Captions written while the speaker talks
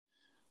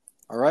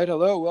All right,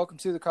 hello. Welcome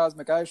to the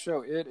Cosmic Eye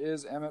Show. It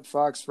is Emmett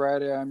Fox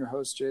Friday. I'm your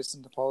host,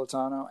 Jason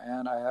Napolitano,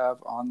 and I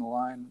have on the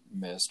line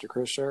Mr.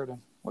 Chris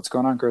Sheridan. What's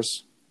going on,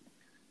 Chris?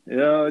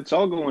 Yeah, it's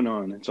all going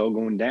on. It's all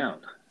going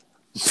down.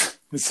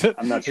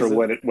 I'm not sure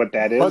what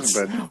that is,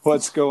 but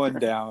what's going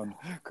down,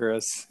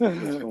 Chris?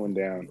 What's going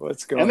down?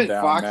 What's going Emmett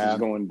down, Fox man? is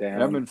going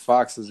down. Emmett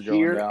Fox is going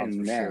here down and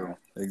for now. sure.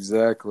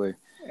 Exactly.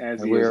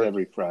 As he is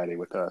every Friday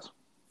with us.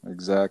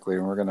 Exactly.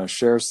 And we're going to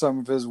share some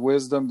of his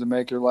wisdom to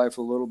make your life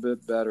a little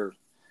bit better.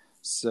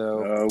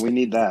 So we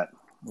need that.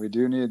 We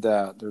do need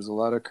that. There's a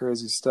lot of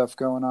crazy stuff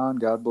going on.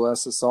 God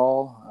bless us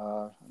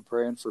all. I'm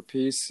praying for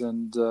peace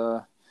and,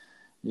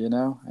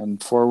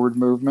 and forward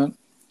movement.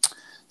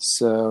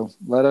 So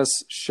let us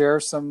share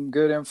some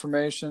good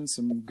information,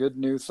 some good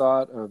new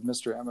thought of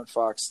Mr. Emmett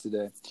Fox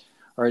today.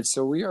 All right,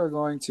 so we are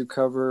going to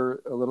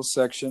cover a little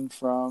section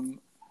from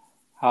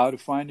how to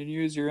find and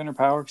use your inner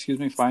power.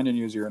 Find and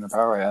use your inner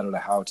power. I added a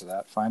how to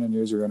that. Find and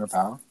use your inner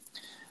power.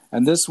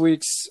 And this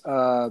week's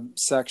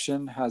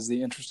section has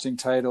the interesting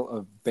title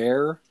of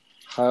Bear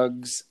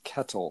Hugs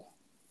Kettle.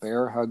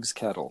 Bear Hugs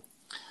Kettle.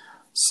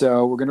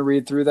 So we're going to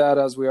read through that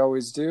as we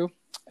always do,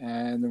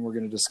 and then we're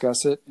going to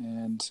discuss it,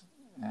 and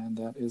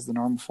that is the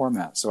normal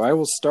format. So I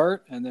will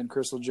start, and then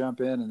Chris will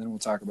jump in, and then we'll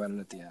talk about it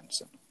at the end.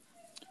 So,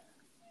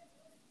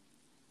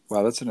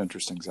 wow, that's an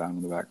interesting sound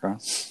in the background.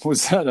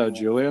 Was that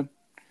Julian?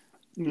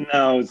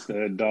 No, it's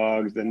the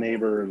dogs. The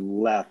neighbor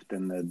left,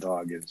 and the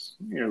dog is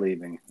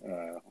leaving.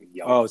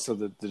 Oh, so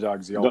the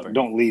dog's yelping.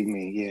 Don't leave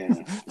me.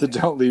 Yeah. The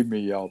don't leave me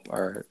yelp.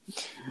 All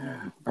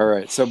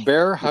right. So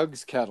Bear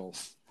Hugs Kettle.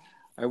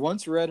 I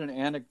once read an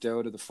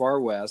anecdote of the far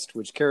west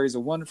which carries a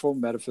wonderful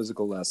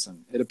metaphysical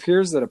lesson. It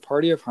appears that a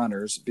party of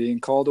hunters, being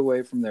called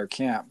away from their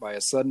camp by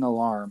a sudden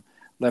alarm,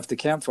 left the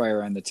campfire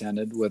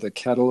unattended with a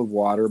kettle of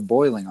water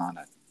boiling on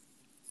it.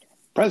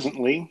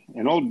 Presently,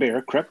 an old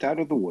bear crept out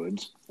of the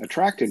woods,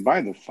 attracted by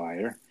the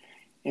fire,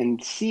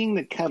 and seeing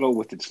the kettle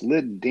with its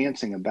lid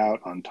dancing about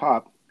on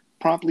top,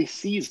 promptly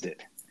seized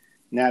it.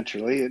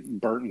 Naturally, it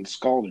burnt and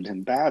scalded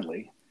him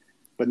badly,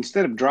 but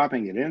instead of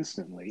dropping it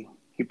instantly,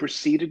 he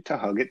proceeded to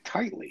hug it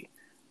tightly,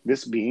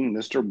 this being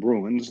Mr.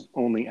 Bruin's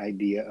only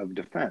idea of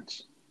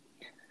defense.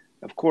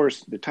 Of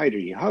course, the tighter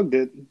he hugged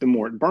it, the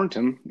more it burnt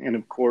him, and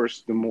of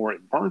course, the more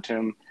it burnt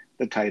him,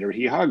 the tighter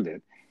he hugged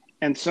it,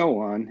 and so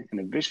on in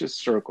a vicious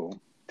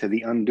circle to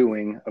the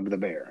undoing of the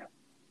bear.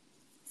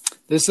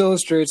 This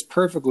illustrates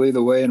perfectly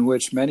the way in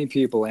which many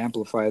people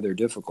amplify their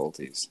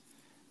difficulties.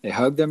 They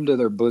hug them to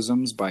their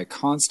bosoms by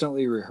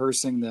constantly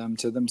rehearsing them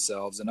to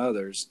themselves and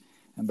others,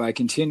 and by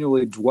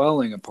continually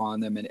dwelling upon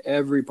them in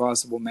every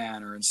possible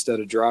manner instead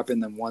of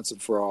dropping them once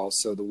and for all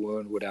so the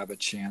wound would have a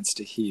chance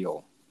to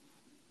heal.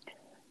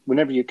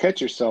 Whenever you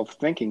catch yourself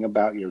thinking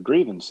about your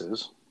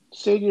grievances,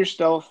 say to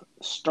yourself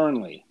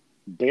sternly,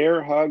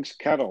 "Bear hugs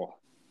kettle,"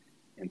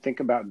 and think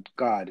about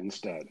God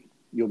instead.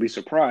 You'll be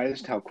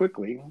surprised how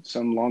quickly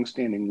some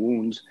long-standing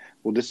wounds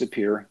will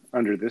disappear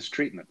under this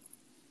treatment.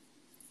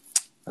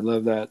 I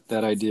love that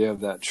idea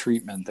of that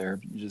treatment there.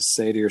 You just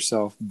say to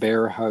yourself,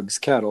 "Bear hugs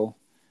kettle,"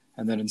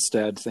 and then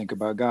instead think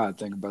about God,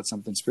 think about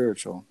something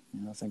spiritual,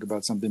 think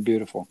about something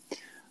beautiful.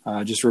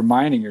 Just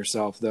reminding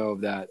yourself though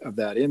of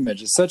that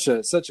image. It's such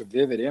a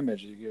vivid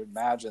image. You can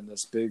imagine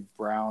this big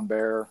brown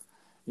bear,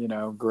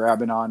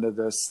 grabbing onto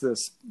this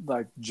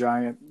like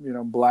giant,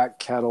 black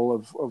kettle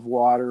of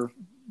water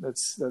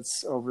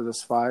that's over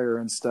this fire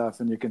and stuff,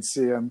 and you can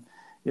see him,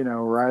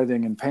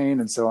 writhing in pain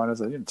and so on.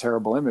 It's a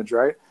terrible image,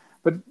 right?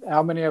 But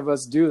how many of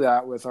us do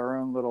that with our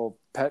own little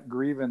pet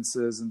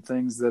grievances and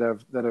things that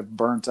have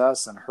burnt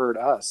us and hurt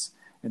us?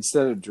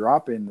 Instead of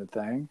dropping the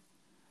thing,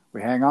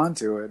 we hang on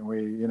to it and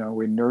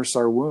we nurse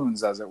our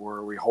wounds, as it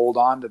were. We hold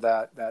on to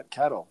that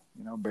kettle.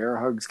 Bear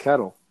hugs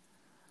kettle.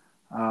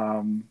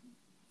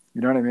 You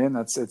know what I mean?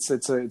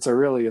 It's a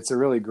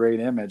really great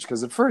image,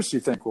 because at first you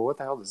think, well, what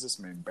the hell does this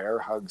mean? Bear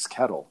hugs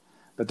kettle.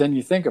 But then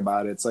you think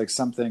about it, it's like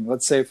something.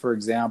 Let's say, for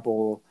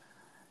example,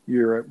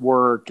 you're at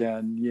work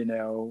and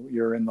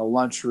you're in the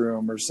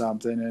lunchroom or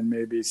something, and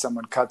maybe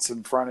someone cuts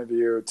in front of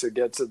you to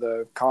get to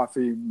the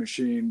coffee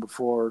machine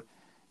before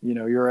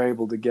you're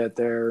able to get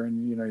there,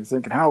 and you're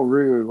thinking, how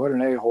rude, what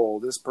an a-hole,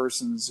 this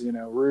person's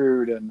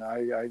rude, and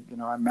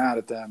I'm mad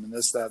at them, and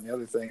this, that, and the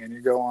other thing, and you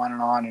go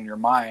on in your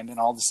mind, and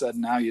all of a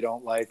sudden now you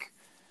don't like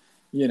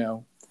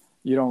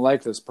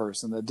this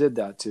person that did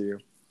that to you.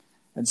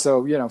 And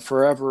so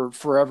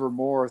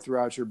forevermore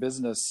throughout your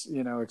business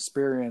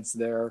experience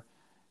there,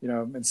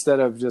 instead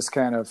of just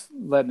kind of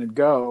letting it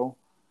go,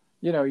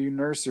 you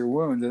nurse your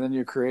wound, and then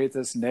you create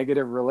this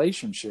negative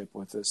relationship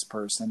with this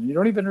person. You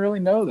don't even really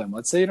know them.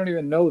 Let's say you don't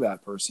even know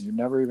that person. You've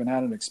never even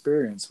had an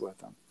experience with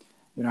them.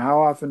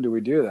 How often do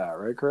we do that,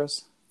 right,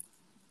 Chris?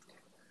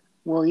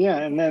 Well, yeah,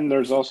 and then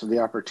there's also the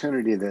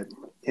opportunity that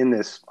in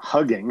this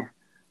hugging,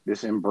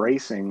 this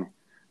embracing,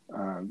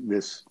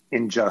 this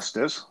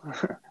injustice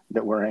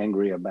that we're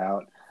angry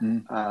about,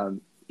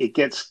 it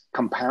gets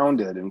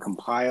compounded and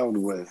compiled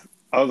with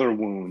other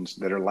wounds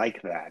that are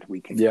like that.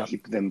 We can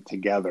keep them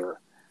together.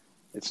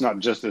 It's not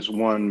just this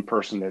one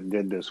person that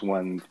did this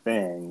one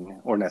thing,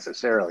 or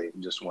necessarily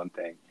just one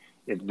thing.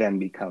 it then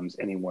becomes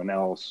anyone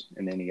else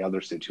in any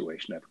other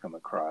situation I've come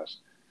across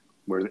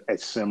where a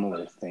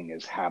similar thing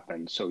has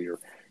happened. So you're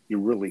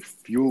really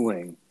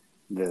fueling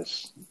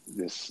this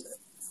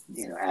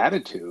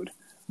attitude or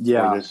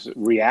Yeah. this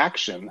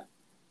reaction,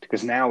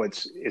 because now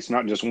it's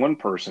not just one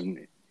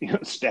person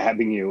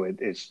stabbing you.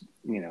 It's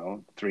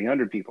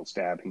 300 people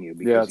stabbing you Yeah,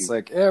 because it's you.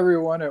 like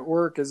everyone at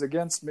work is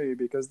against me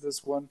because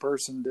this one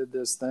person did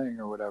this thing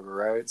or whatever,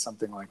 right?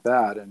 Something like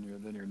that,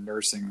 and then you're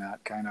nursing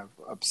that kind of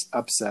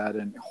upset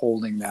and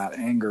holding that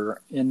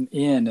anger in,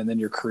 and then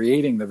you're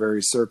creating the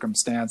very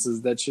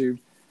circumstances that you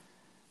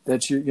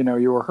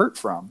you were hurt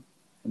from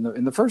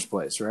in the first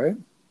place, right?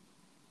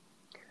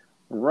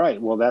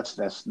 Right. Well, that's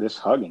this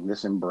hugging,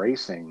 this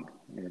embracing.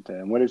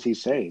 And what does he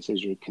say? He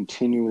says you're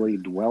continually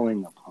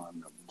dwelling upon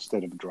them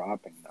instead of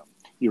dropping them.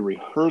 You're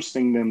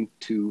rehearsing them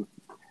to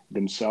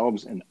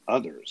themselves and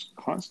others,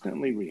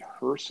 constantly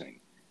rehearsing.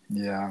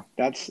 Yeah.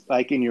 That's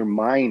like in your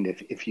mind.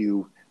 If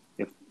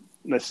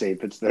let's say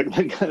if it's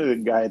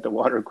the guy at the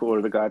water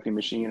cooler, the coffee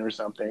machine, or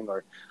something,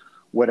 or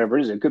whatever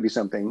it is, it could be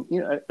something,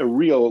 a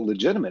real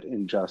legitimate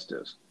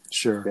injustice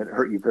Sure. that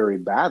hurt you very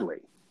badly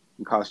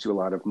and cost you a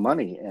lot of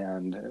money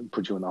and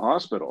put you in the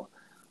hospital,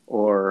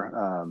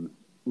 or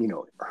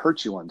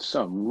hurt you on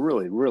some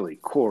really, really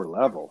core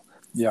level.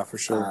 Yeah, for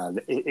sure.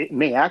 It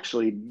may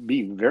actually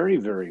be very,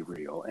 very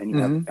real, and you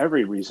have Mm-hmm.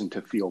 every reason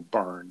to feel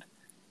burned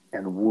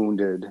and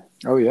wounded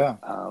Oh yeah.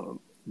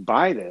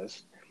 by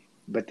this.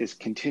 But this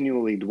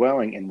continually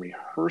dwelling and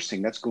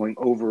rehearsing, that's going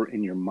over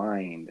in your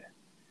mind.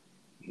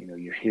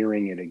 You're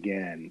hearing it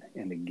again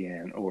and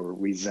again. Or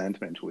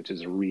resentment, which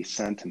is a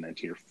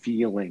resentiment. You're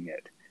feeling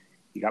it.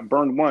 You got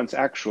burned once,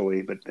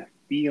 actually, but the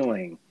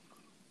feeling,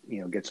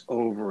 gets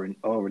over and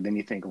over. Then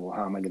you think, well,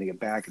 how am I going to get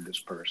back at this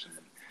person?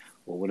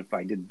 Well, what if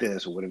I did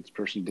this? Or what if this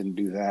person didn't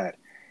do that?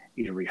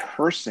 You're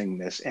rehearsing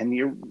this, and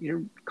your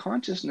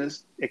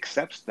consciousness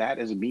accepts that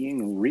as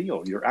being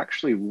real. You're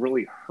actually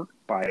really hurt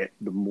by it.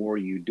 The more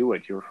you do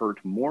it, you're hurt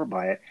more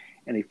by it.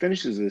 And he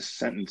finishes this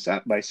sentence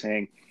up by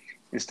saying,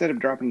 instead of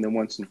dropping them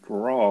once and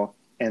for all,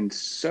 and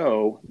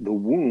so the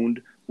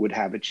wound would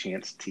have a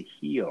chance to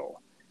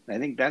heal. And I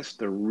think that's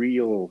the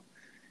real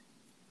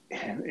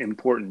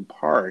important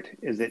part,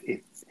 is that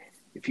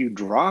if you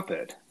drop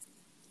it,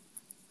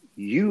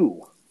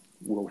 you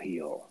will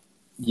heal.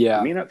 You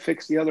Yeah. may not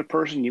fix the other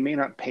person. You may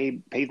not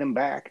pay them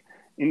back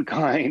in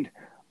kind,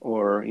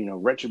 or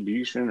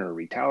retribution or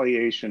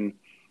retaliation.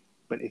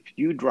 But if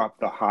you drop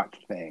the hot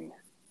thing,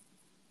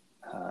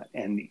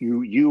 and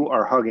you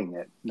are hugging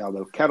it. Now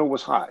the kettle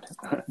was hot,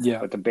 Yeah.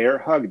 but the bear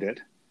hugged it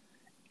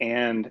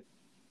and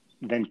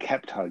then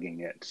kept hugging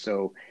it.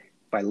 So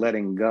by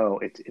letting go,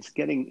 it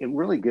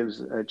really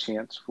gives a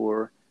chance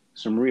for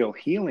some real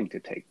healing to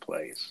take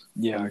place.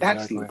 Yeah, And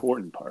that's the exactly.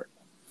 important part,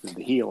 is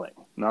the healing,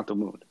 not the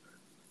wound.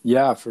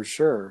 Yeah, for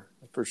sure.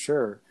 For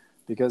sure.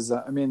 Because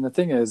the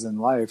thing is, in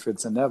life,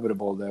 it's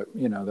inevitable that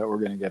that we're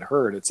going to get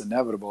hurt. It's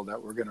inevitable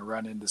that we're going to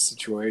run into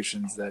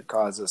situations that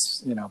cause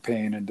us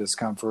pain and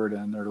discomfort,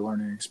 and their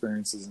learning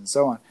experiences and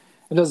so on.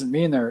 It doesn't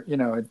mean they're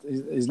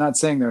he's not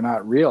saying they're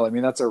not real. I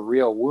mean, that's a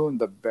real wound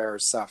the bear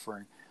is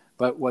suffering.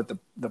 But what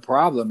the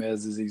problem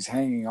is he's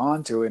hanging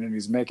on to it, and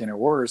he's making it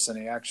worse, and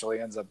he actually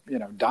ends up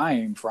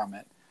dying from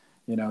it.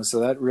 So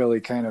that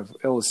really kind of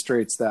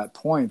illustrates that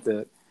point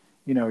that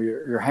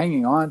you're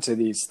hanging on to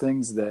these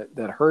things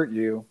that hurt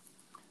you.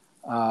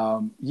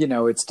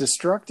 It's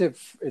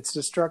destructive. It's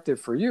destructive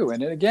for you.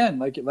 And again,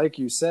 like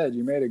you said,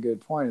 you made a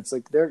good point. It's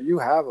like you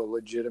have a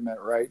legitimate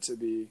right to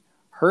be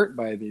hurt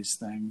by these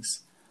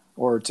things,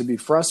 or to be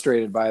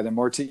frustrated by them,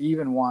 or to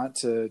even want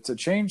to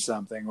change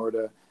something, or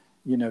to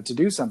to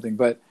do something.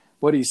 But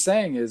what he's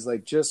saying is,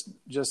 like,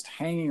 just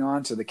hanging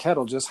on to the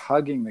kettle, just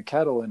hugging the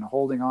kettle and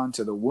holding on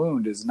to the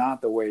wound is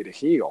not the way to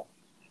heal.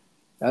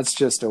 That's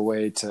just a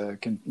way to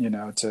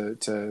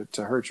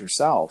hurt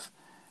yourself.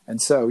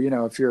 And so,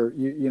 if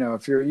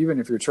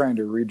you're trying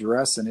to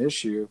redress an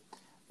issue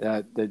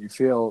that you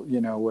feel,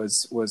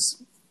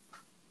 was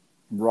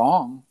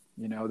wrong,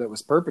 that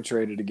was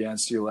perpetrated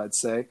against you,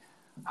 let's say,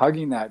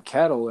 hugging that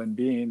kettle and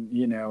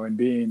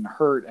being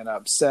hurt and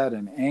upset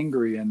and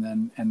angry, and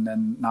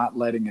then not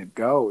letting it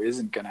go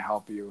isn't going to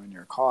help you in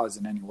your cause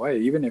in any way.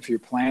 Even if you're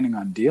planning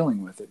on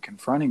dealing with it,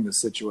 confronting the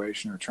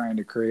situation, or trying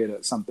to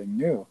create something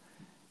new,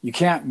 you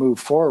can't move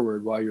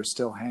forward while you're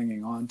still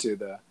hanging on to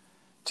the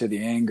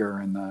anger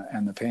and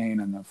the pain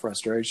and the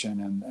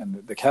frustration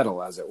and the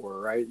kettle, as it were,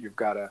 right? You've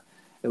got to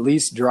at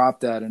least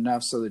drop that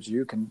enough so that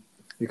you can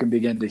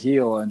begin to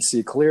heal and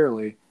see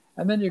clearly,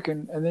 and then you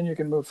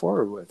can move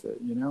forward with it,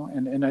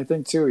 And I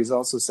think too, he's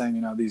also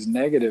saying, these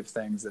negative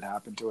things that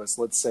happen to us.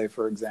 Let's say,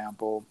 for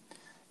example,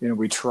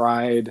 we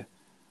tried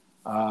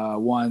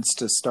once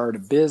to start a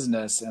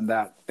business and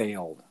that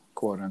failed,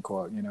 quote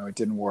unquote. It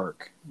didn't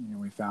work.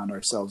 We found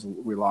ourselves,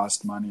 we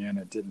lost money, and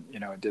it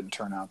didn't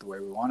turn out the way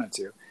we wanted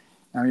to.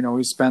 Now,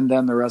 we spend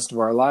then the rest of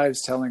our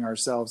lives telling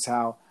ourselves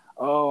how,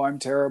 oh, I'm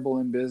terrible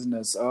in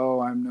business.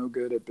 Oh, I'm no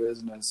good at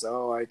business.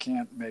 Oh, I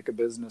can't make a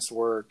business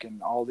work,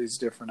 and all these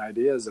different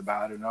ideas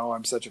about it. And, oh,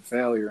 I'm such a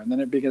failure. And then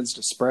it begins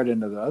to spread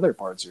into the other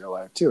parts of your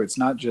life too. It's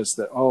not just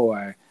that, oh,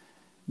 I,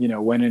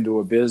 went into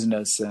a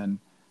business and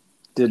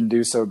didn't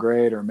do so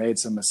great or made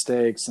some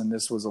mistakes and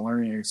this was a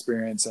learning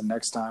experience and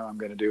next time I'm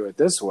going to do it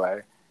this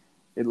way.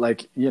 It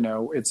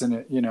it's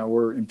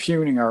we're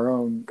impugning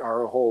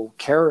our whole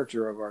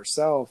character of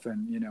ourself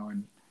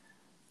and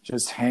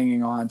just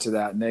hanging on to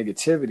that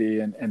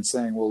negativity and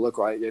saying, well, look,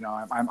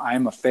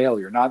 I'm a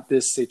failure. Not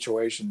this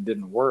situation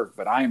didn't work,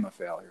 but I'm a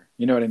failure.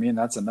 You know what I mean?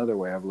 That's another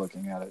way of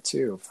looking at it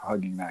too, of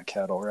hugging that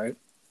kettle, right?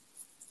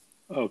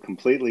 Oh,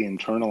 completely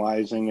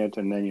internalizing it,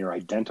 and then you're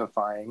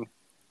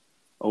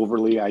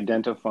overly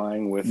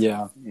identifying with,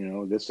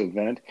 this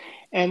event,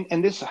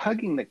 and this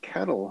hugging the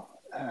kettle.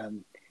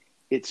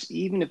 It's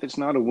even if it's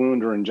not a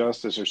wound or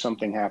injustice or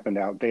something happened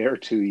out there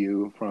to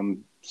you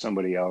from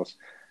somebody else,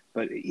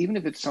 but even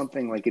if it's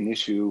something like an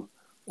issue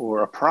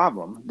or a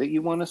problem that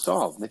you want to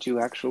solve, that you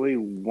actually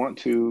want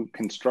to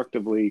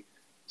constructively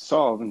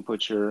solve and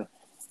put your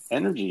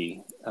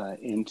energy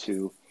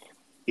into,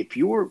 if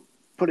you're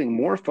putting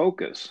more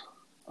focus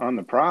on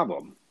the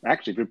problem,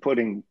 actually, if you're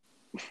putting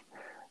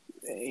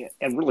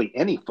and really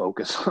any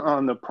focus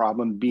on the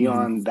problem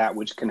beyond that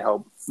which can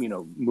help,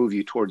 move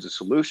you towards a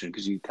solution,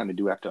 because you kind of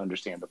do have to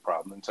understand the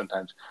problem. And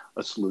sometimes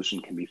a solution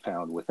can be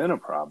found within a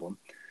problem.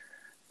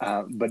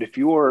 But if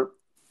your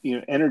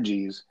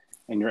energies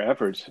and your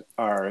efforts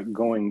are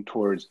going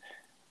towards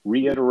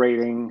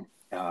reiterating,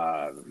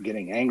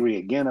 getting angry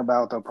again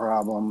about the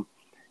problem,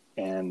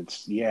 and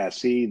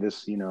see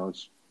this,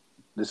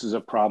 this is a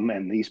problem,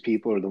 and these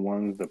people are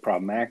the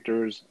problem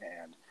actors,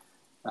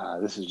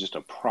 and this is just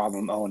a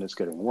problem. Oh, and it's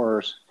getting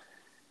worse.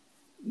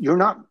 You're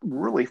not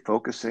really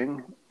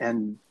focusing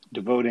and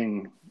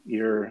devoting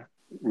your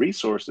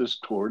resources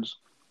towards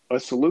a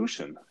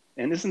solution.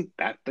 And isn't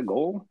that the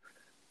goal?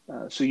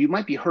 So you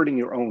might be hurting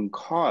your own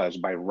cause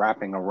by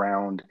wrapping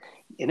around,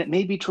 and it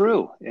may be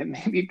true. It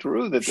may be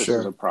true that this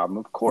is a problem.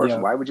 Of course,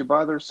 why would you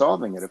bother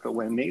solving it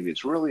when maybe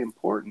it's really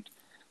important,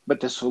 but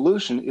the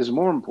solution is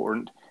more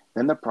important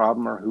than the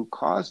problem or who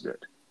caused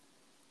it.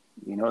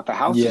 If the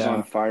house is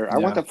on fire, I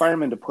want the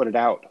firemen to put it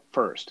out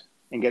first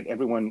and get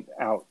everyone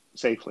out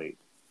safely.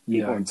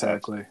 Yeah,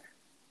 exactly.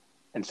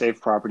 And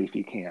save property if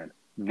you can.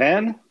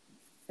 Then,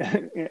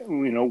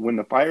 when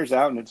the fire's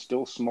out and it's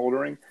still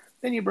smoldering,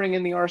 then you bring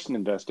in the arson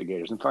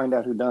investigators and find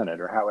out who done it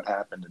or how it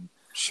happened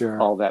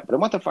and all that. But I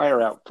want the fire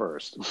out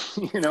first,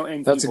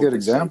 and that's a good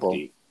example.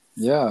 Safety.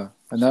 Yeah.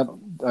 And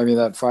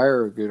that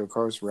fire, of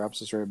course,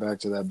 wraps us right back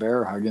to that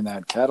bear hugging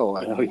that kettle.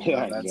 That's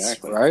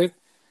exactly. Right.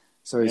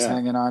 So he's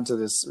hanging on to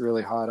this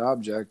really hot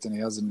object, and he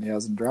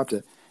hasn't dropped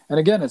it. And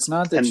again, it's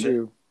not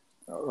that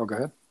Oh, go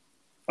ahead.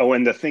 Oh,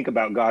 and to think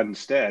about God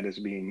instead as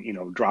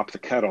being, drop the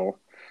kettle,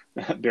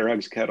 bear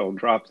hugs kettle,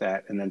 drop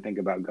that, and then think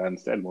about God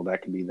instead. Well,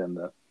 that could be then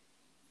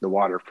the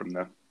water from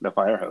the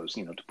fire hose,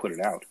 to put it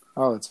out.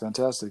 Oh, that's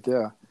fantastic.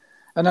 Yeah.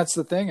 And that's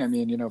the thing. I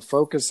mean,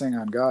 focusing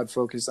on God,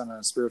 focusing on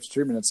a spiritual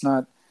treatment. It's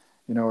not,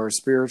 or a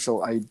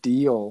spiritual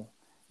ideal.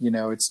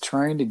 It's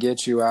trying to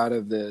get you out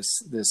of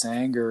this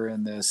anger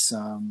and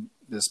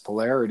this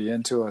polarity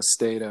into a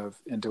state of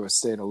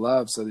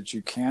love, so that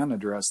you can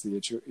address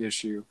the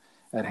issue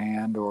at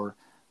hand, or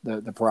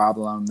the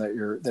problem that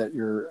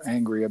you're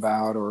angry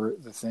about, or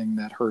the thing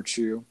that hurts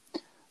you,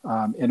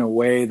 in a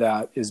way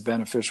that is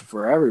beneficial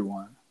for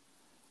everyone.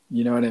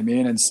 You know what I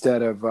mean?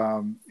 Instead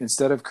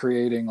of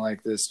creating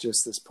like this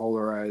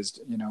polarized,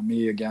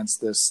 me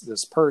against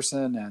this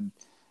person, and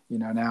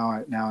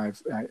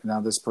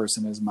now this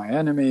person is my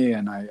enemy,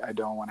 and I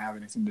don't want to have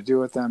anything to do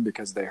with them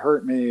because they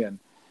hurt me, and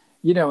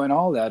and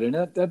all that. And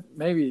that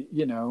maybe,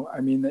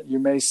 that you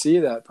may see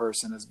that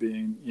person as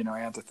being,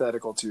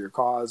 antithetical to your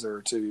cause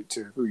or to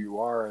who you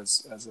are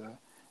as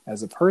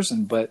a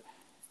person. But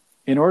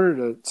in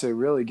order to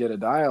really get a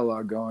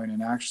dialogue going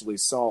and actually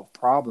solve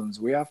problems,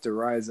 we have to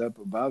rise up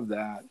above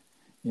that,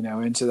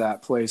 into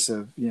that place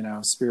of,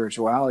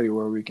 spirituality,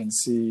 where we can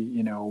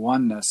see,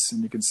 oneness,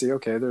 and you can see,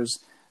 okay, there's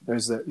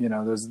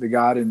the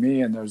God in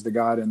me, and there's the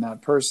God in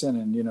that person.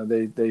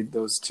 And,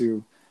 those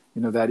two,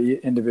 that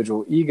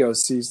individual ego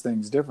sees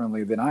things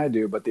differently than I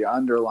do, but the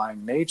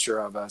underlying nature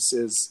of us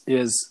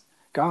is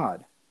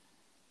God,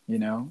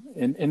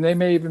 and they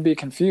may even be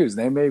confused.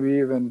 They may be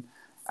even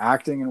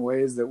acting in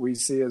ways that we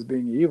see as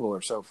being evil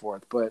or so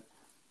forth, but,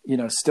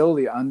 still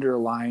the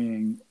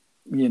underlying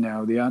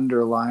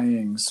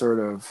sort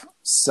of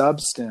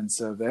substance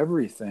of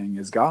everything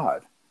is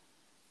God.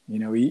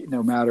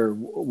 No matter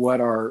what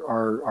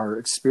our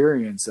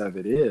experience of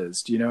it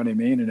is. Do you know what I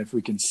mean? And if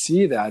we can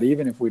see that,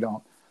 even if we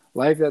don't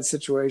like that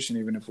situation,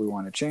 even if we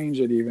want to change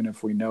it, even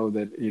if we know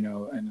that,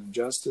 an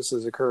injustice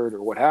has occurred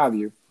or what have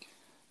you,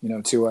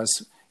 to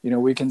us,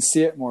 we can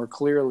see it more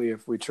clearly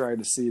if we try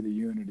to see the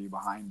unity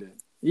behind it.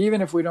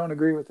 Even if we don't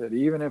agree with it,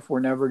 even if we're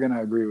never going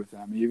to agree with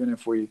them, even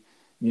if we're,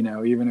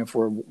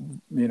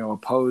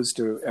 opposed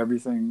to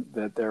everything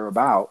that they're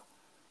about,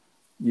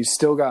 you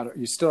still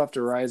have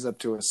to rise up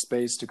to a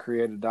space to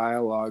create a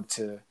dialogue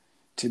to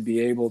to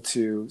be able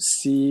to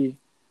see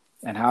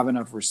and have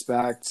enough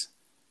respect,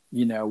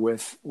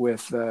 with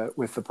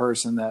the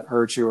person that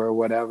hurt you or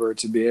whatever,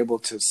 to be able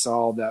to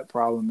solve that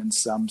problem in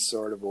some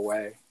sort of a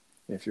way,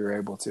 if you're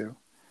able to,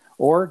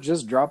 or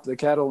just drop the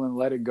kettle and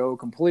let it go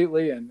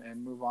completely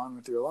and move on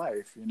with your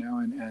life,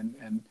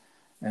 and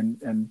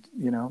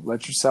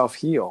let yourself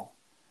heal.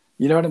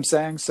 You know what I'm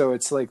saying? So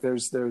it's like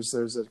there's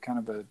a kind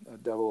of a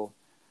double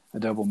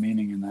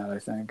meaning in that, I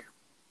think.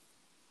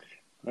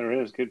 There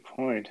is, good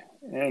point.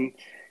 And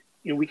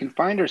we can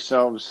find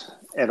ourselves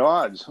at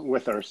odds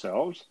with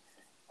ourselves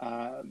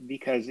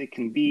because it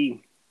can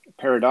be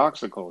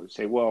paradoxical to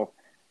say, well,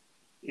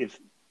 if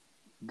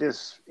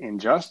this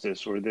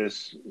injustice or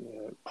this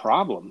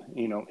problem,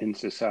 in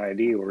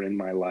society or in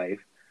my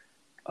life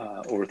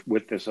or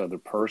with this other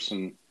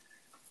person,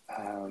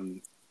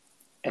 am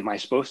I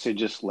supposed to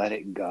just let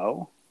it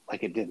go?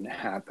 Like it didn't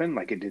happen,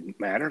 like it didn't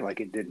matter, like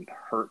it didn't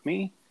hurt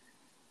me?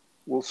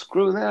 Well,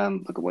 screw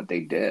them. Look at what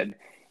they did.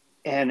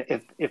 And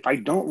if I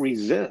don't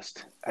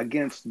resist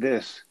against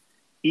this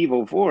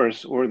evil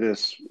force or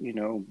this,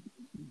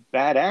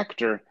 bad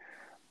actor,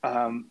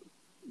 who's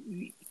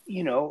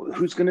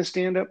going to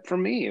stand up for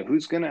me?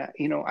 Who's going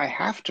to, I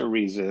have to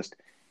resist.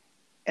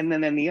 And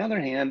then on the other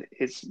hand,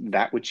 it's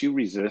that which you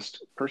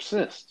resist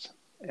persists,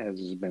 as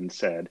has been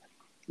said,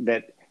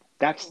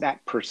 that's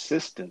that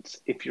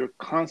persistence. If you're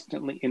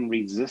constantly in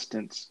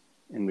resistance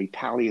in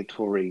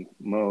retaliatory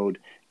mode,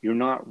 you're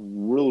not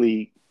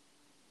really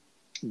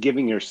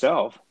giving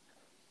yourself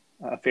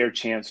a fair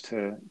chance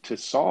to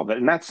solve it.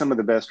 And that's some of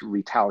the best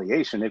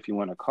retaliation, if you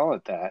want to call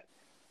it that,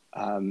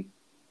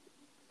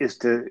 is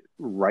to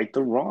right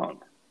the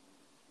wrong,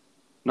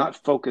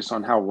 not focus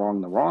on how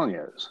wrong the wrong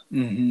is.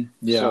 Mm-hmm.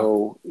 Yeah.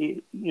 So,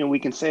 we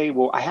can say,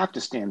 well, I have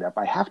to stand up.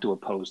 I have to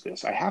oppose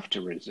this. I have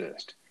to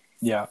resist.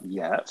 Yeah.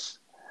 Yes.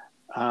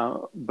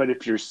 But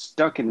if you're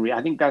stuck in,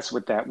 I think that's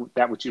what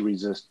that which you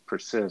resist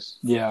persists.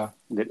 Yeah.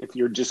 That if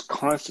you're just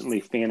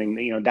constantly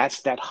fanning,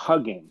 that's that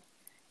hugging.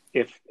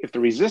 If the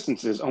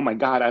resistance is, oh my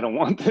God, I don't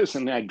want this,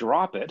 and I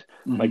drop it,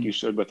 mm-hmm. like you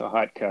should with a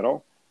hot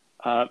kettle,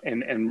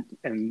 and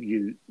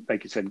you,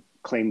 like you said,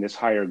 claim this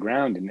higher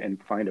ground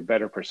and find a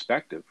better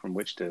perspective from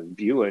which to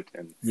view it,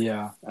 and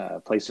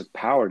a place of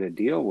power to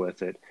deal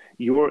with it.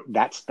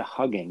 That's the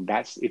hugging.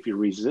 That's if your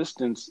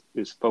resistance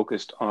is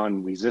focused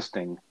on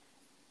resisting,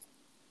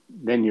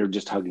 then you're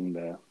just hugging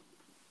the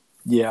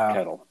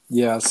kettle.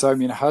 Yeah. So I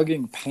mean,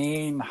 hugging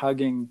pain,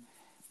 hugging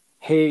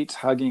hate,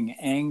 hugging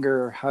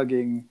anger,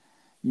 hugging,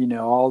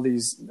 all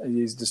these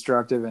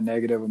destructive and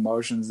negative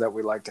emotions that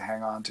we like to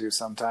hang on to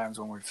sometimes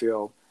when we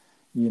feel,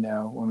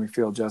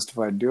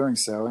 justified in doing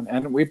so.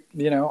 And we,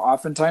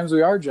 oftentimes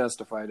we are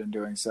justified in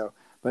doing so,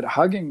 but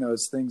hugging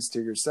those things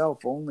to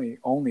yourself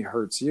only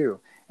hurts you.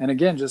 And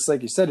again, just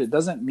like you said, it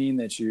doesn't mean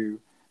that you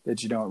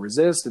don't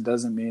resist. It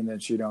doesn't mean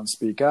that you don't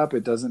speak up.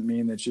 It doesn't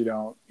mean that you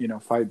don't,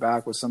 fight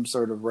back with some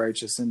sort of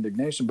righteous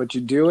indignation, but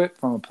you do it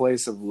from a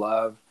place of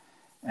love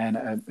and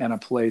a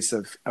place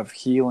of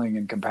healing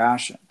and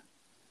compassion.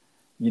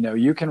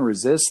 You can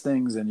resist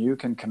things and you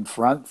can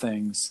confront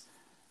things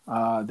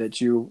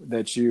that you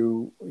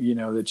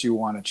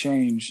want to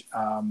change,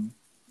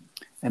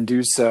 and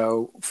do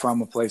so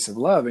from a place of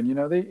love. And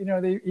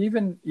they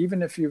even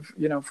if you've,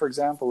 for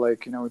example,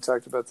 like we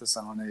talked about this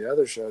on one of the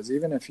other shows.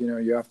 Even if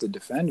you have to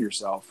defend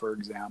yourself, for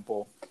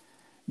example,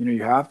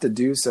 you have to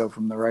do so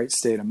from the right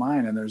state of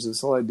mind. And there's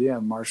this whole idea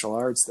in martial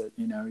arts that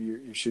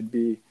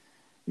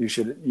you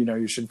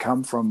should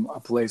come from a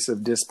place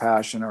of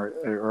dispassion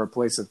or a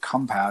place of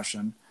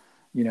compassion,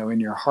 in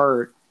your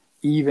heart,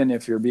 even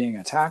if you're being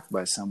attacked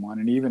by someone,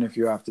 and even if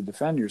you have to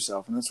defend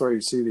yourself. And that's why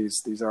you see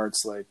these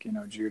arts like,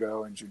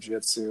 judo and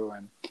jujitsu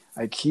and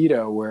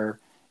aikido, where,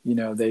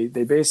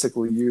 they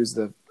basically use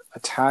the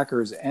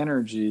attacker's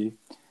energy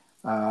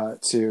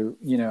to,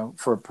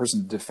 for a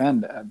person to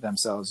defend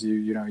themselves.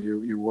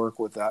 You work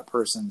with that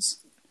person's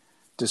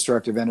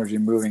destructive energy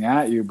moving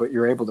at you, but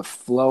you're able to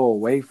flow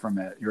away from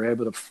it. You're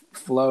able to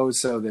flow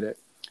so that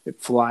it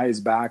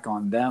flies back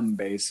on them,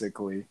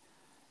 basically.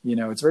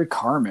 It's very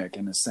karmic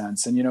in a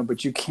sense. And,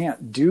 but you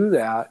can't do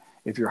that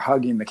if you're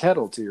hugging the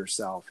kettle to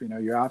yourself.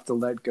 You have to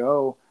let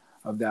go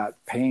of that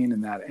pain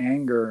and that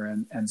anger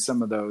and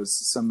some of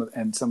those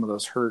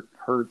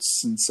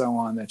hurts and so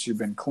on that you've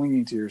been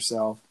clinging to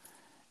yourself,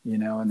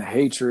 and the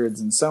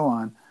hatreds and so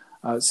on,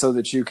 so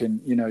that you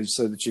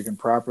can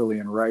properly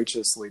and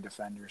righteously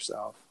defend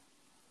yourself.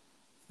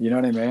 You know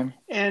what I mean?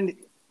 And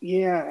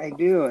yeah, I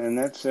do. And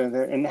that's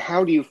and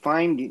how do you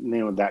find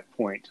that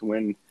point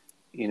when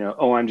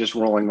I'm just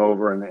rolling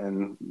over and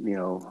I'm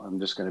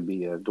just going to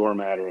be a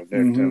doormat or a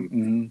victim,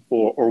 mm-hmm.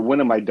 or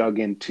when am I dug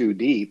in too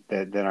deep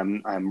that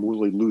I'm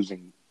really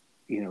losing,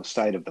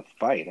 sight of the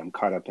fight. I'm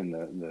caught up in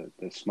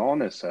the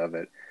smallness of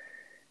it.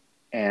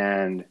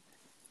 And,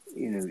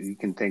 you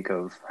can think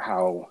of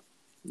how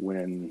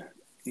when,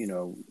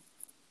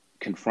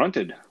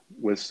 confronted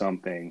with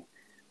something,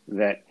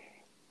 that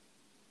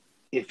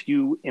if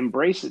you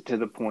embrace it to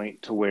the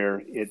point to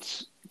where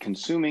it's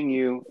consuming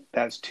you,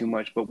 that's too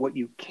much. But what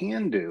you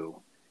can do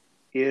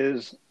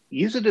is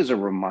use it as a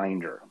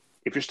reminder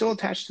if you're still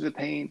attached to the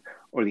pain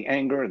or the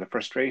anger or the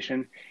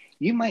frustration,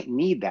 you might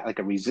need that, like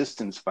a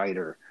resistance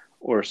fighter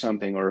or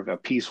something, or a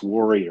peace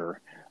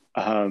warrior.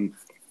 Um,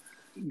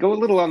 Go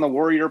a little on the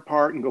warrior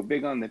part and go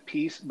big on the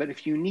peace. But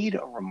if you need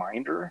a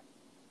reminder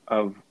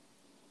of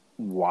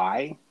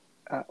why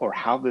or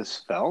how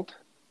this felt,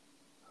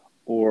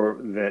 or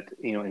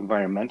that,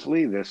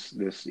 environmentally, this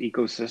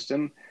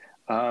ecosystem,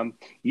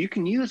 you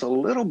can use a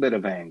little bit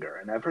of anger.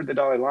 And I've heard the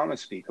Dalai Lama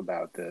speak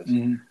about this,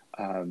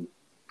 Mm-hmm. um,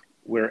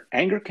 where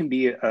anger can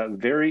be a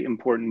very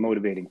important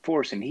motivating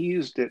force. And he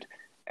used it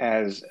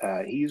as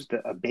he used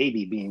a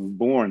baby being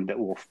born that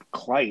will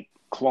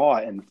claw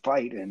and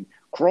fight and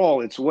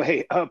crawl its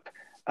way up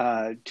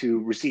to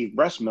receive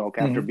breast milk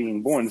after Mm-hmm.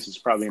 being born. This is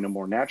probably in a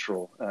more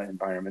natural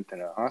environment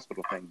than a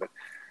hospital thing, but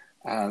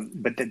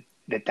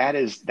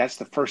that's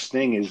the first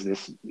thing, is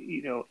this,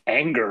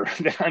 anger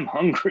that I'm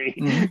hungry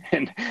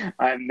Mm-hmm.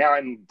 and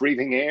I'm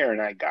breathing air,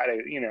 and I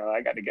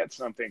gotta get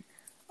something.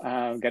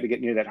 Got to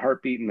get near that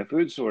heartbeat and the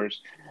food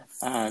source.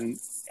 And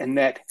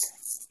that,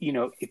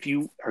 if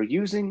you are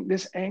using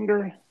this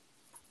anger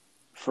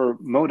for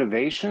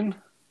motivation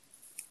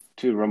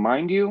to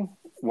remind you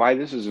why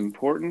this is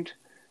important,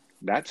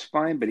 that's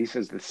fine. But he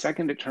says the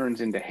second it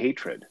turns into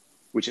hatred,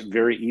 which it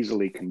very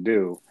easily can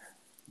do,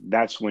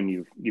 that's when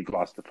you've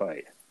lost the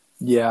fight.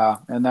 Yeah,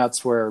 and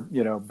that's where,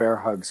 bear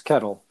hugs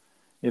kettle,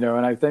 and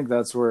I think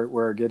that's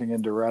where getting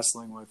into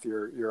wrestling with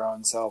your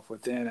own self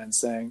within and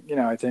saying,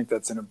 I think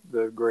that's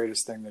the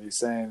greatest thing that he's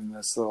saying in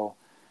this little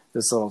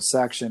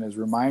section is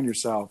remind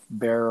yourself,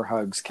 bear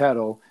hugs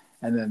kettle,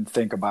 and then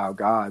think about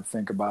God,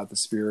 think about the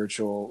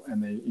spiritual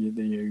and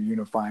the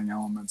unifying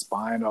elements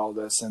behind all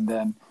this, and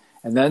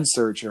then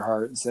search your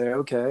heart and say,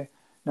 okay,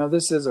 now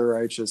this is a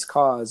righteous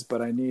cause,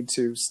 but I need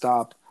to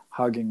stop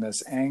hugging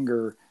this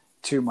anger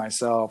to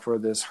myself or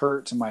this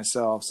hurt to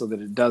myself so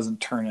that it doesn't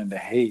turn into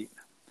hate,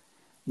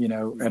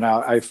 and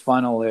I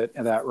funnel it,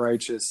 that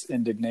righteous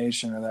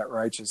indignation or that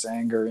righteous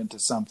anger, into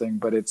something.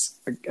 But it's,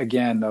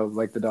 again, though,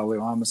 like the Dalai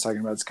Lama was talking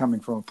about, it's coming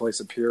from a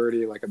place of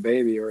purity, like a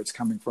baby, or it's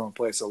coming from a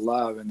place of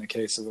love in the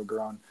case of a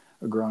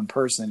grown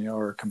person,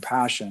 or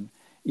compassion,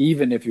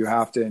 even if you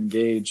have to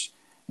engage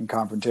in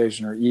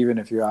confrontation, or even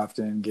if you have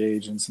to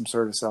engage in some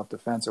sort of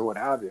self-defense or what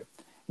have you.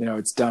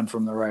 It's done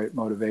from the right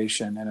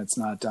motivation, and it's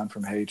not done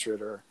from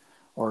hatred or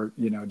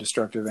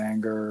destructive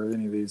anger, or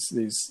any of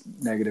these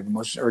negative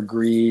emotions, or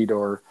greed,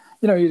 or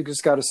you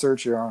just got to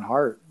search your own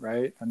heart,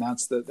 right? And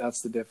that's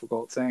the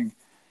difficult thing,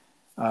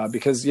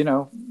 because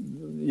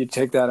you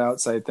take that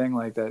outside thing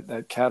like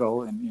that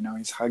kettle, and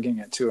he's hugging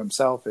it to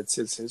himself. It's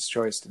his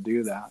choice to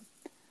do that.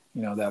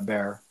 That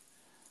bear.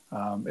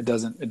 It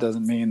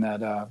doesn't mean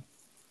that.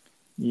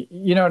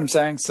 You know what I'm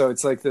saying? So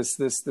it's like this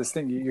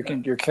thing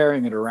you're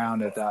carrying it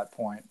around at that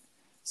point.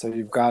 So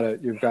you've got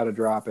to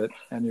drop it,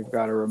 and you've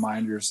got to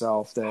remind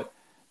yourself that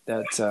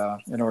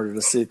in order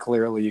to see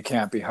clearly, you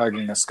can't be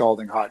hugging a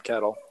scalding hot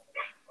kettle.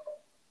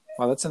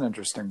 Wow, that's an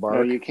interesting bark.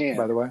 No, you can't.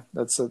 By the way,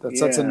 that's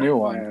a new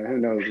one. Yeah, who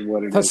knows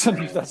what it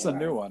is? That's a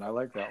new one. I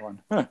like that one.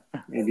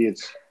 Maybe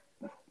it's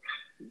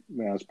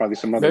probably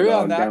some other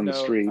dog down the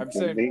street. I'm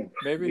saying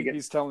maybe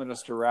he's telling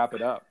us to wrap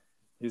it up.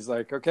 He's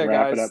like, okay,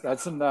 wrap guys,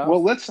 that's enough.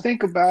 Well, let's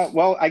think about.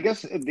 Well, I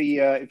guess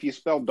if you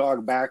spell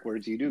dog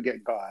backwards, you do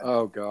get God.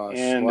 Oh gosh!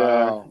 And,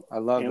 wow, I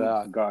love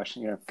that. Gosh,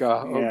 yeah.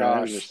 Gosh.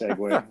 That was a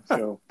segue.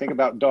 So think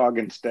about dog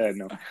instead.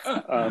 No,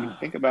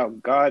 think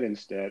about God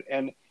instead.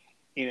 And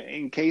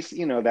in case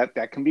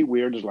that can be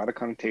weird. There's a lot of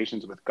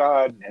connotations with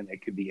God, and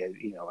it could be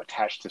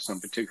attached to some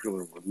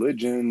particular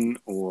religion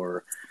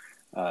or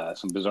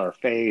some bizarre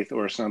faith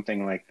or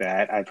something like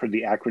that. I've heard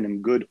the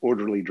acronym Good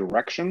Orderly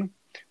Direction,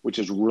 which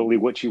is really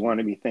what you want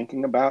to be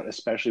thinking about,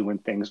 especially when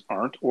things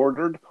aren't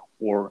ordered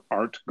or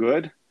aren't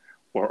good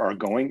or are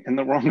going in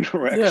the wrong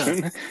direction.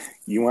 Yeah.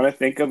 You want to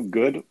think of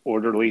good,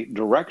 orderly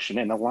direction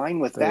and align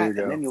with that,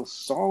 and then you'll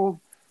solve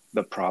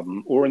the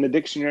problem. Or in the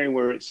dictionary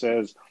where it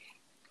says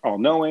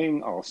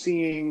all-knowing,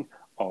 all-seeing,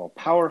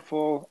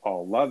 all-powerful,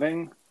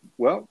 all-loving,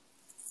 well,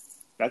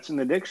 that's in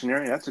the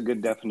dictionary. That's a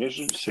good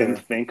definition. Sure. Then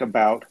think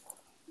about,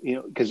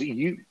 because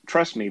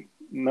trust me,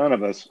 none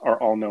of us are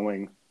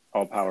all-knowing,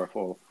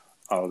 all-powerful,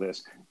 all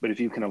this. But if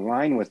you can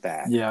align with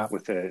that,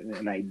 with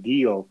an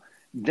ideal,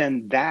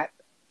 then that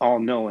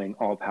all-knowing,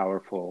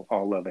 all-powerful,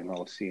 all-loving,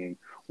 all-seeing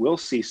will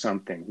see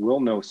something, will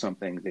know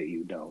something that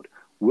you don't,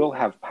 will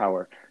have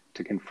power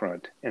to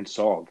confront and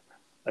solve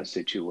a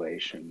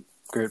situation.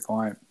 Great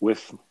point.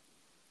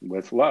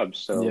 With love.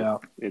 So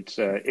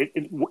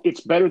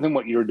it's better than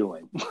what you're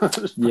doing.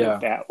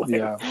 That way.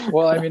 Yeah.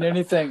 Well, I mean,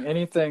 anything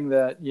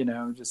that,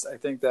 just, I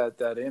think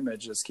that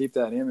image, just keep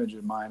that image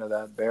in mind of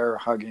that bear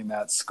hugging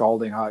that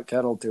scalding hot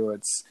kettle to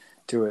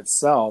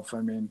itself.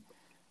 I mean,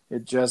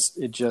 it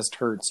just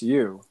hurts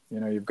you.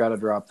 You've got to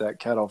drop that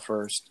kettle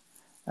first,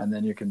 and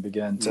then you can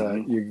begin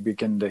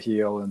to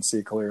heal and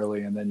see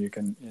clearly, and then you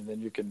can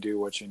do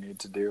what you need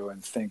to do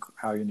and think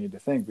how you need to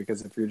think.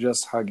 Because if you're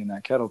just hugging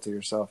that kettle to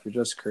yourself, you're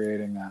just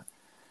creating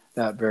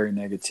that very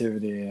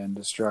negativity and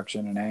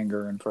destruction and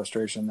anger and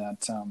frustration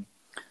that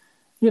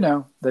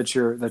that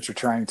you're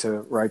trying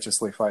to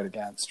righteously fight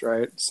against,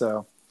 right?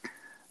 So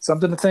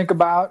something to think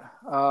about.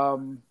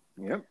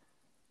 Yep.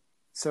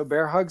 So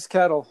bear hugs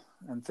kettle,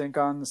 and think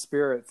on the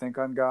spirit, think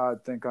on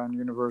God, think on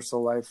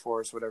universal life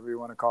force, whatever you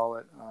want to call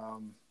it.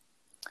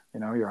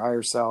 Your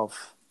higher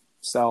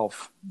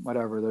self,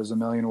 whatever. There's a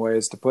million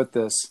ways to put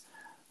this,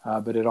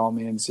 but it all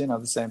means,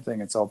 the same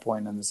thing. It's all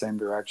pointing in the same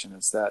direction.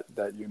 It's that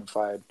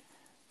unified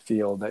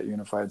field, that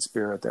unified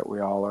spirit that we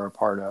all are a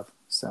part of.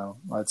 So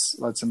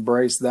let's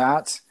embrace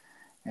that,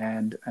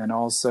 and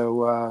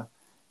also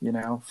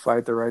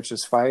fight the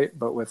righteous fight,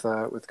 but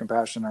with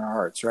compassion in our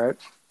hearts, right?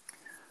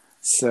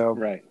 So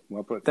right,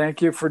 well put.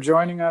 Thank you for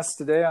joining us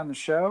today on the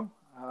show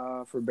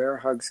for Bear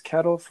Hugs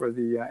Kettle for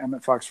the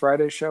Emmett Fox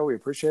Friday show. We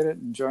appreciate it,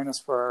 and join us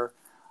for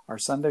our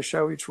Sunday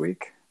show each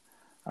week.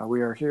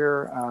 We are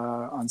here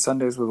on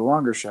Sundays with a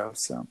longer show,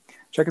 so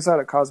check us out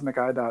at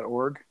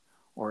cosmiceye.org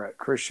or at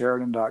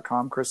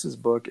chrissheridan.com. Chris's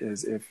book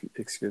is The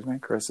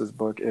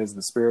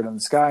Spirit in the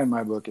Sky, and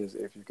my book is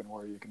If You Can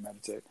Warrior, You Can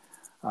Meditate.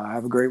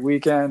 Have a great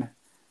weekend.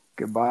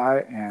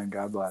 Goodbye, and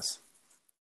God bless.